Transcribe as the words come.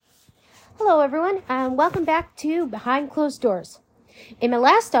Hello everyone, and welcome back to Behind Closed Doors. In my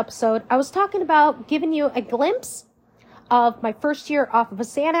last episode, I was talking about giving you a glimpse of my first year off of a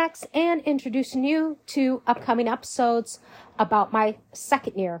Xanax and introducing you to upcoming episodes about my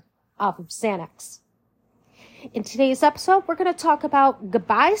second year off of Xanax. In today's episode, we're going to talk about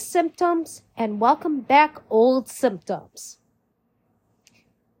goodbye symptoms and welcome back old symptoms.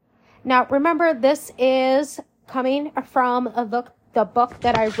 Now, remember, this is coming from the book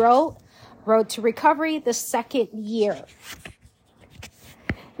that I wrote, Road to Recovery, the second year.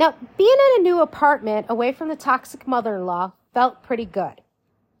 Now, being in a new apartment away from the toxic mother-in-law felt pretty good.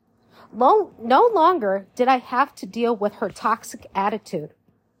 No longer did I have to deal with her toxic attitude.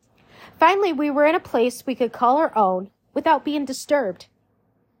 Finally, we were in a place we could call our own without being disturbed.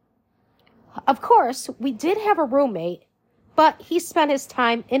 Of course, we did have a roommate, but he spent his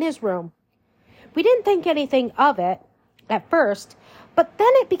time in his room. We didn't think anything of it at first, but then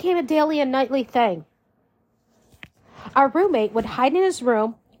it became a daily and nightly thing. Our roommate would hide in his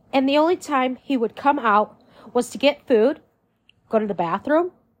room, and the only time he would come out was to get food, go to the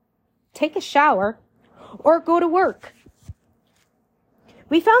bathroom, take a shower, or go to work.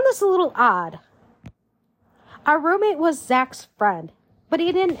 We found this a little odd. Our roommate was Zach's friend, but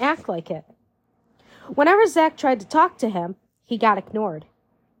he didn't act like it. Whenever Zach tried to talk to him, he got ignored.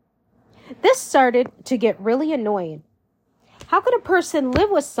 This started to get really annoying. How could a person live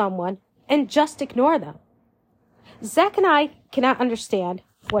with someone and just ignore them? Zach and I cannot understand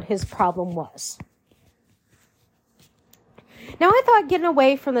what his problem was. Now, I thought getting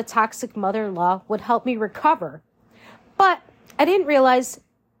away from the toxic mother-in-law would help me recover, but I didn't realize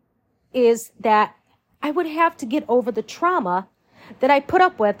is that I would have to get over the trauma that I put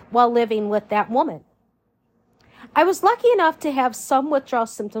up with while living with that woman. I was lucky enough to have some withdrawal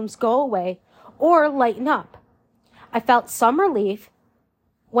symptoms go away or lighten up. I felt some relief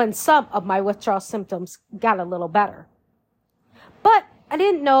when some of my withdrawal symptoms got a little better. But I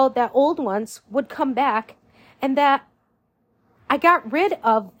didn't know that old ones would come back and that I got rid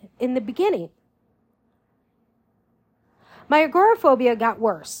of in the beginning. My agoraphobia got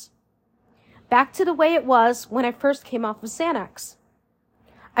worse. Back to the way it was when I first came off of Xanax.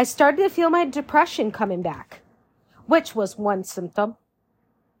 I started to feel my depression coming back, which was one symptom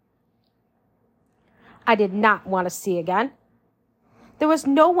I did not want to see again. There was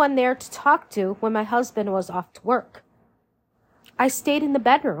no one there to talk to when my husband was off to work. I stayed in the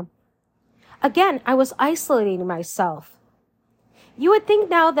bedroom. Again, I was isolating myself. You would think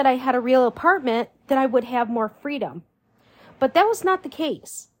now that I had a real apartment that I would have more freedom, but that was not the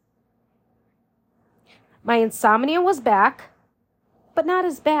case. My insomnia was back, but not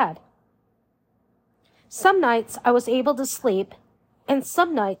as bad. Some nights I was able to sleep, and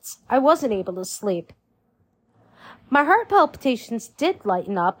some nights I wasn't able to sleep. My heart palpitations did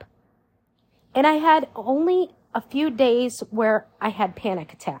lighten up, and I had only a few days where I had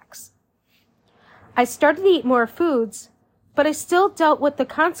panic attacks. I started to eat more foods, but I still dealt with the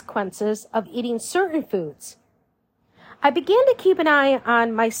consequences of eating certain foods. I began to keep an eye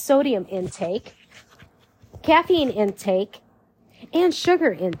on my sodium intake, caffeine intake, and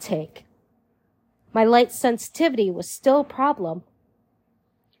sugar intake. My light sensitivity was still a problem,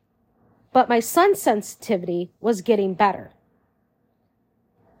 but my sun sensitivity was getting better.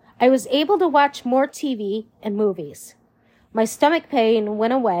 I was able to watch more TV and movies. My stomach pain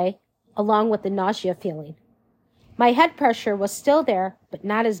went away, along with the nausea feeling. My head pressure was still there, but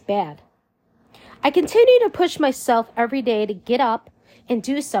not as bad. I continued to push myself every day to get up and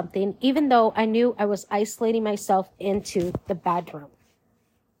do something, even though I knew I was isolating myself into the bedroom.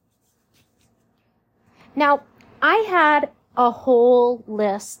 Now, I had a whole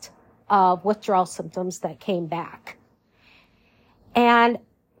list of withdrawal symptoms that came back. And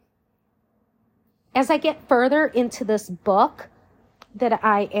as I get further into this book that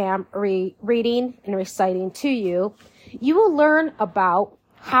I am reading and reciting to you, you will learn about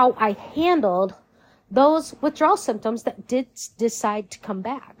how I handled those withdrawal symptoms that did decide to come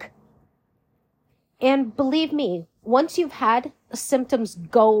back. And believe me, once you've had the symptoms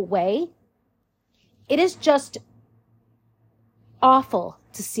go away, it is just awful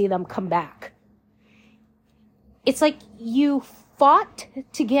to see them come back. It's like you fought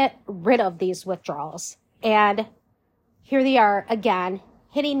to get rid of these withdrawals, and here they are again,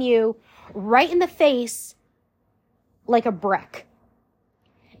 hitting you right in the face like a brick.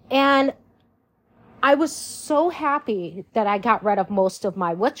 And I was so happy that I got rid of most of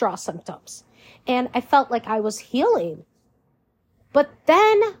my withdrawal symptoms, and I felt like I was healing. But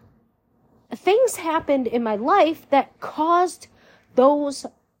then things happened in my life that caused those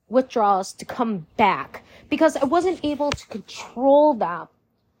withdrawals to come back because I wasn't able to control them.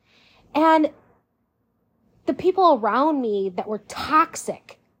 And the people around me that were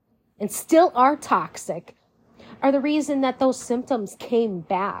toxic and still are toxic are the reason that those symptoms came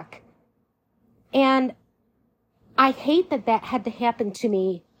back. And I hate that that had to happen to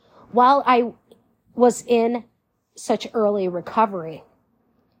me while I was in such early recovery.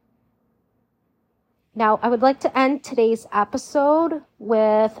 Now, I would like to end today's episode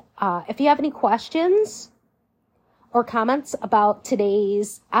with, if you have any questions or comments about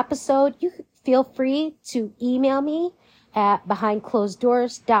today's episode, you feel free to email me at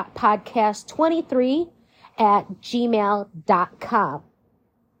behindcloseddoors.podcast23@gmail.com.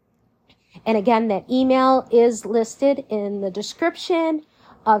 And again, that email is listed in the description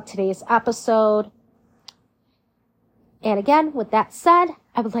of today's episode. And again, with that said,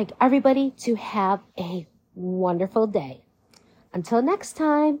 I would like everybody to have a wonderful day. Until next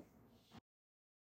time.